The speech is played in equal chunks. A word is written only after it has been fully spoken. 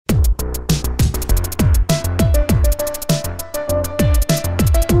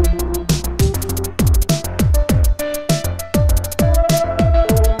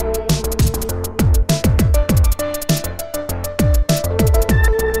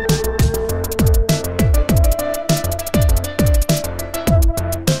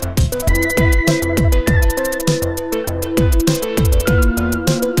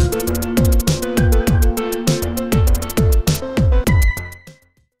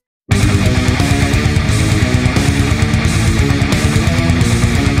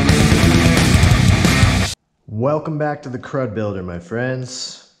Welcome back to the Crudbuilder, my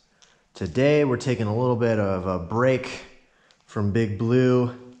friends. Today we're taking a little bit of a break from Big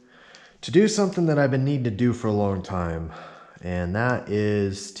Blue to do something that I've been needing to do for a long time, and that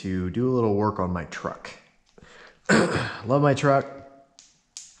is to do a little work on my truck. Love my truck,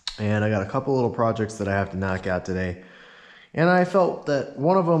 and I got a couple little projects that I have to knock out today, and I felt that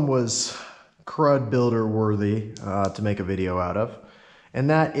one of them was Crudbuilder worthy to make a video out of, and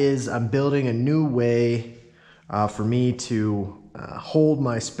that is I'm building a new way for me to hold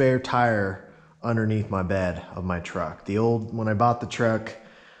my spare tire underneath my bed of my truck. When I bought the truck,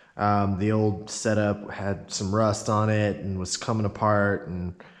 the old setup had some rust on it and was coming apart,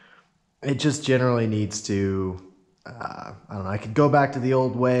 and it just generally needs to, I don't know, I could go back to the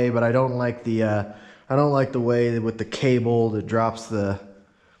old way, but I don't like the way with the cable that drops the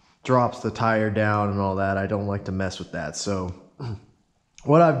tire down and all that. I don't like to mess with that. So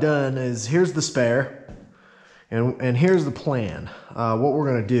what I've done is, here's the spare. And here's the plan. What we're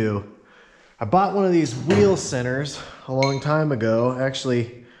gonna do, I bought one of these wheel centers a long time ago,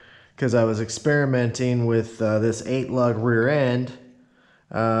 actually, because I was experimenting with this 8-lug rear end.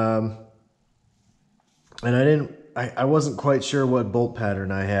 And I wasn't quite sure what bolt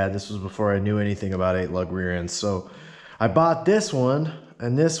pattern I had. This was before I knew anything about 8-lug rear ends. So I bought this one,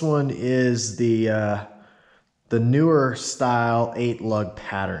 and this one is the newer style 8-lug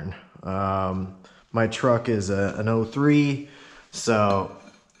pattern. My truck is an 03, so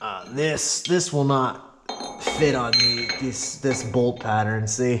this will not fit on me. This bolt pattern,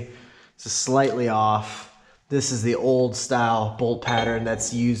 see, it's slightly off. This is the old style bolt pattern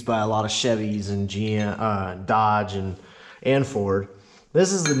that's used by a lot of Chevys and GM, Dodge and Ford.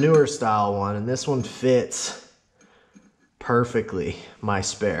 This is the newer style one, and this one fits perfectly my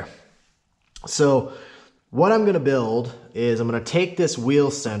spare. So what I'm gonna build is I'm gonna take this wheel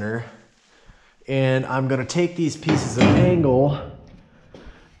center, and I'm gonna take these pieces of angle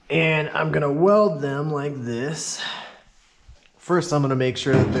and I'm gonna weld them like this. First, I'm gonna make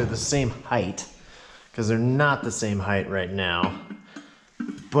sure that they're the same height, because they're not the same height right now,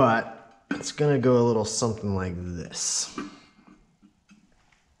 but it's gonna go a little something like this.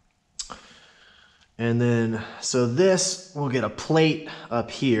 And then, so this will get a plate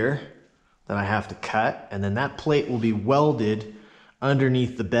up here that I have to cut, and then that plate will be welded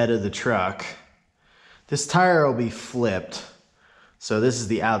underneath the bed of the truck. This tire will be flipped, so this is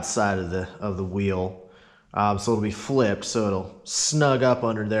the outside of the wheel, so it'll be flipped, so it'll snug up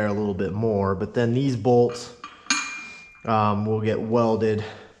under there a little bit more. But then these bolts will get welded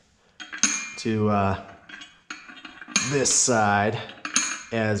to this side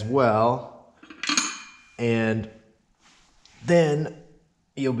as well, and then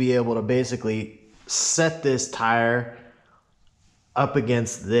you'll be able to basically set this tire up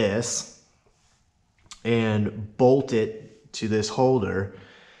against this and bolt it to this holder.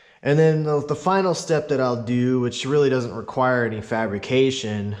 And then the final step that I'll do, which really doesn't require any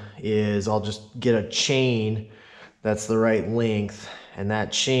fabrication, is I'll just get a chain that's the right length, and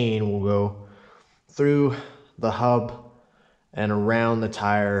that chain will go through the hub and around the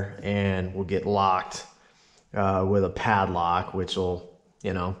tire and will get locked with a padlock, which will,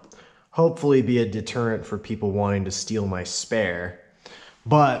 you know, hopefully be a deterrent for people wanting to steal my spare.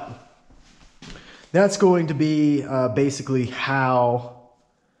 But that's going to be basically how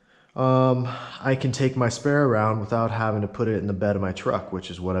I can take my spare around without having to put it in the bed of my truck, which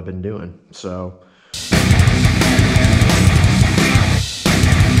is what I've been doing. So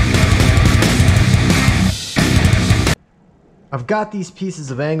I've got these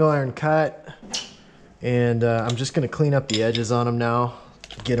pieces of angle iron cut, and I'm just going to clean up the edges on them now,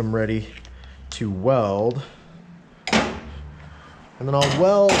 get them ready to weld. And then I'm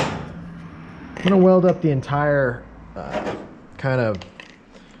gonna weld up the entire I'm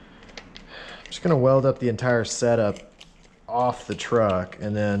just gonna weld up the entire setup off the truck,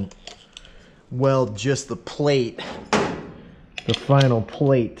 and then weld just the plate, the final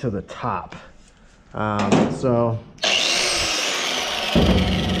plate, to the top. So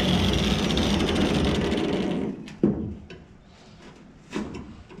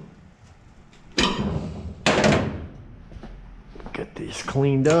get these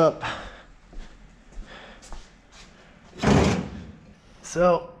cleaned up.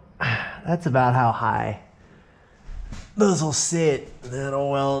 So that's about how high those will sit.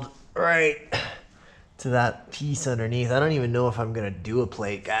 That'll weld right to that piece underneath. I don't even know if I'm gonna do a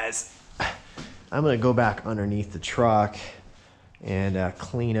plate, guys. I'm gonna go back underneath the truck and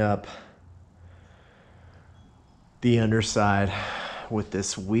clean up the underside with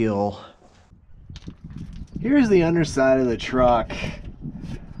this wheel. Here's the underside of the truck.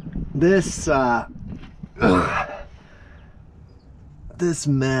 This This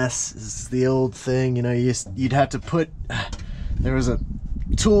mess is the old thing, you know, you'd have to put, there was a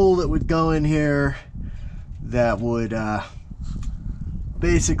tool that would go in here that would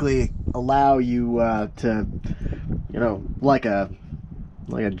basically allow you to, you know, like a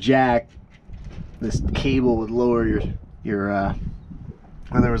jack, this cable would lower your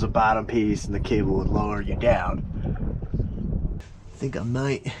when there was a bottom piece, and the cable would lower you down. I think I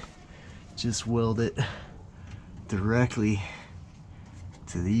might just weld it directly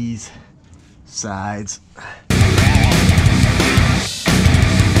to these sides.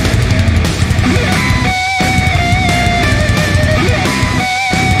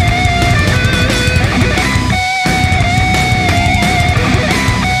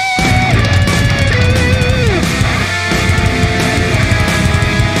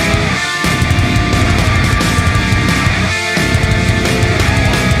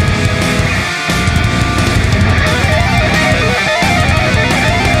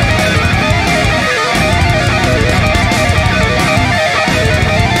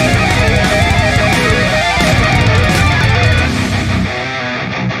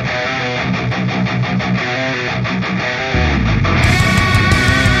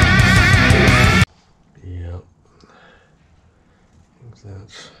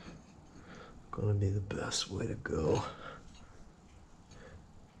 That's gonna be the best way to go.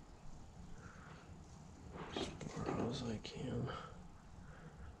 As far as I can.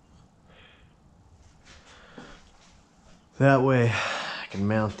 That way I can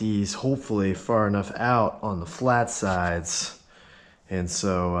mount these hopefully far enough out on the flat sides. And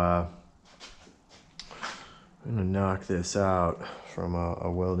so I'm gonna knock this out from a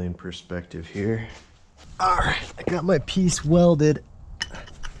welding perspective here. All right, I got my piece welded.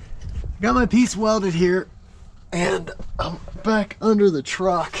 Here, and I'm back under the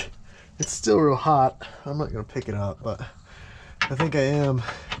truck. It's still real hot. I'm not gonna pick it up, but I think I am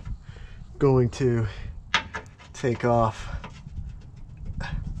going to take off.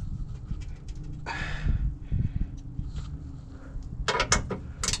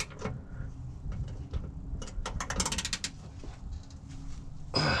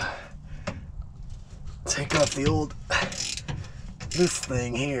 Take off the old, this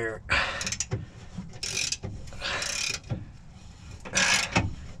thing here.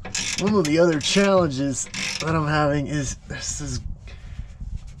 One of the other challenges that I'm having is this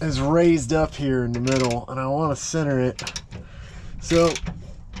is raised up here in the middle, and I want to center it. So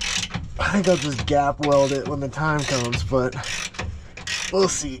I think I'll just gap weld it when the time comes, but we'll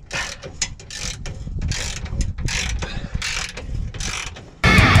see.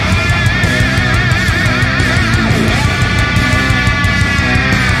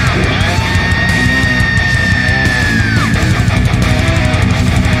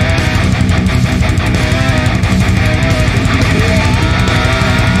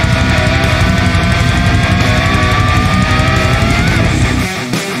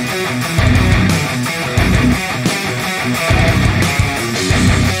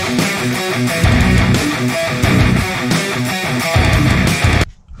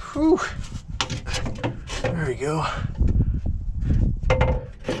 Whew. There we go.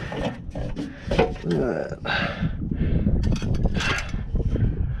 Look at that.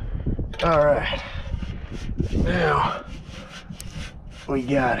 All right. Now we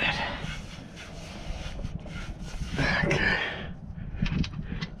got it. Okay.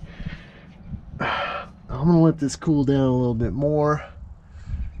 I'm gonna let this cool down a little bit more,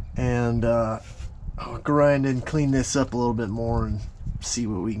 and I'll grind and clean this up a little bit more and see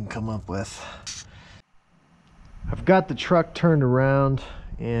what we can come up with. I've got the truck turned around,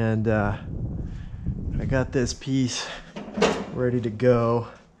 and I got this piece ready to go.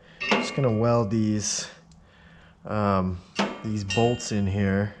 Just gonna weld these bolts in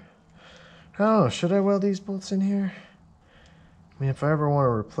here. Oh, should I weld these bolts in here? I mean, if I ever want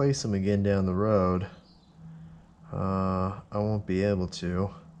to replace them again down the road, I won't be able to.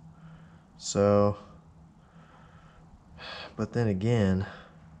 So, but then again,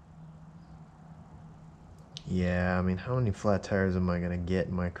 yeah, I mean, how many flat tires am I gonna get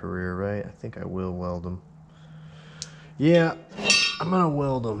in my career, right? I think I will weld them. Yeah, I'm gonna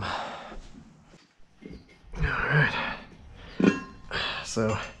weld them. All right.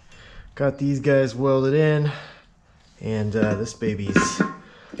 So, got these guys welded in, and this baby's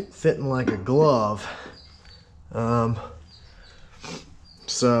fitting like a glove.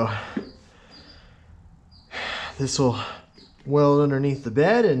 So this will weld underneath the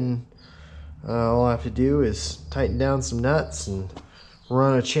bed, and all I have to do is tighten down some nuts and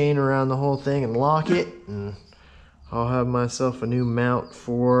run a chain around the whole thing and lock it, and I'll have myself a new mount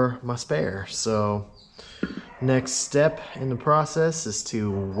for my spare. So Next step in the process is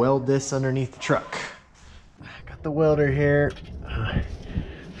to weld this underneath the truck. Got the welder here.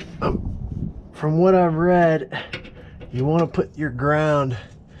 From what I've read, you want to put your ground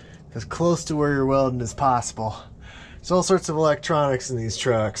as close to where you're welding as possible. There's all sorts of electronics in these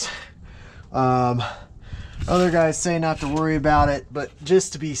trucks. Other guys say not to worry about it, but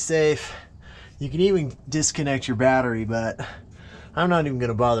just to be safe, you can even disconnect your battery, but I'm not even going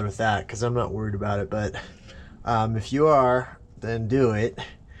to bother with that because I'm not worried about it. But if you are, then do it.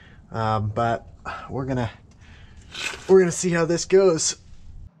 But we're gonna see how this goes.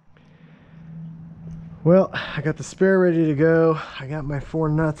 Well, I got the spare ready to go. I got my 4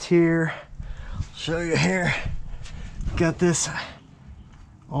 nuts here. I'll show you here. Got this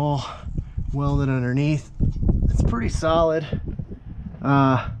all welded underneath. It's pretty solid.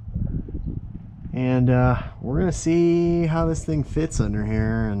 We're gonna see how this thing fits under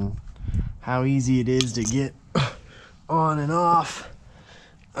here and how easy it is to get on and off.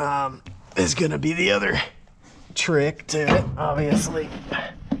 Is gonna be the other trick to it, obviously.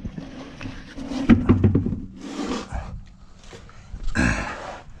 I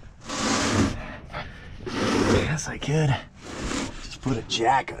guess I could just put a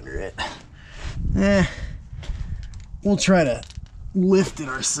jack under it. We'll try to lift it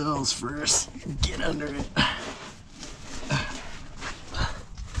ourselves first. Get under it.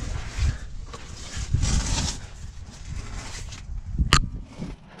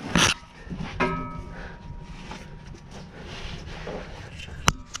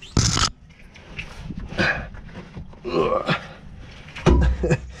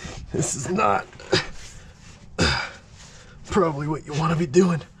 This is not probably what you want to be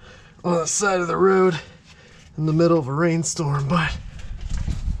doing on the side of the road in the middle of a rainstorm, but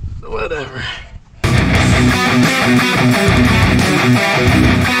whatever.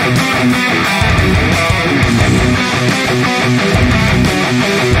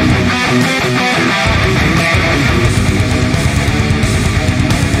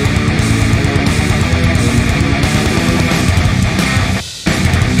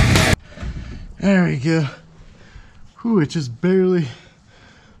 There we go. Whew, it just barely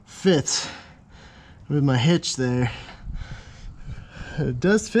fits with my hitch there. It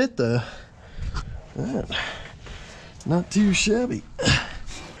does fit though. Not too shabby.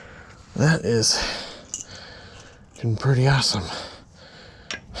 That is been pretty awesome.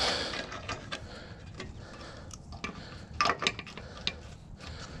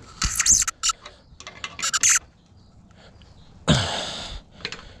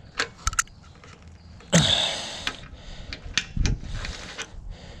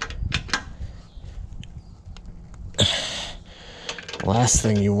 Last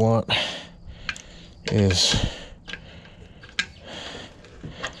thing you want is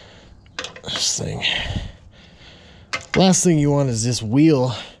this thing. Last thing you want is this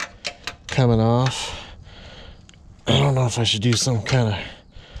wheel coming off. I don't know if I should do some kind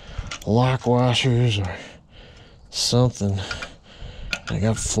of lock washers or something. I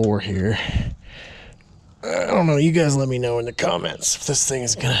got 4 here. I don't know, you guys let me know in the comments if this thing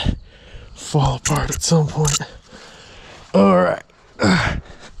is gonna fall apart at some point. All right.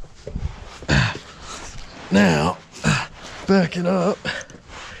 Now, backing up.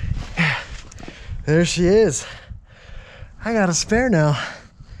 There she is. I got a spare now.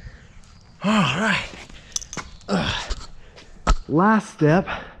 All right. Last step.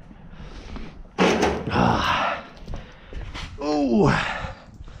 All right.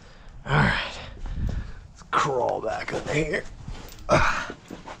 Let's crawl back under here.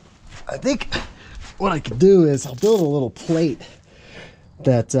 I think what I could do is I'll build a little plate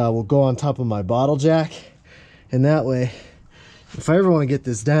that will go on top of my bottle jack, and that way if I ever want to get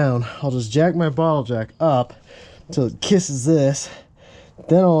this down, I'll just jack my bottle jack up until it kisses this,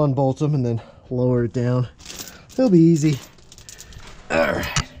 then I'll unbolt them and then lower it down. It'll be easy. All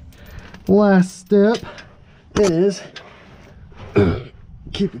right, last step is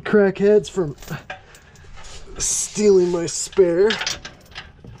keep the crackheads from stealing my spare.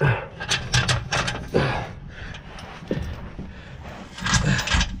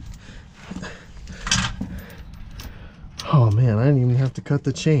 Oh man, I didn't even have to cut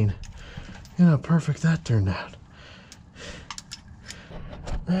the chain. You know how perfect that turned out.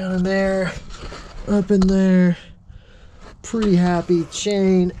 Down in there, up in there. Pretty happy.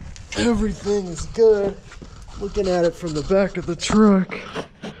 Chain, everything is good. Looking at it from the back of the truck.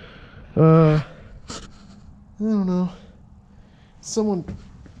 I don't know. Someone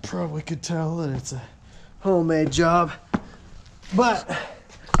probably could tell that it's a homemade job, but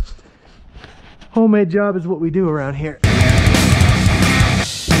homemade job is what we do around here.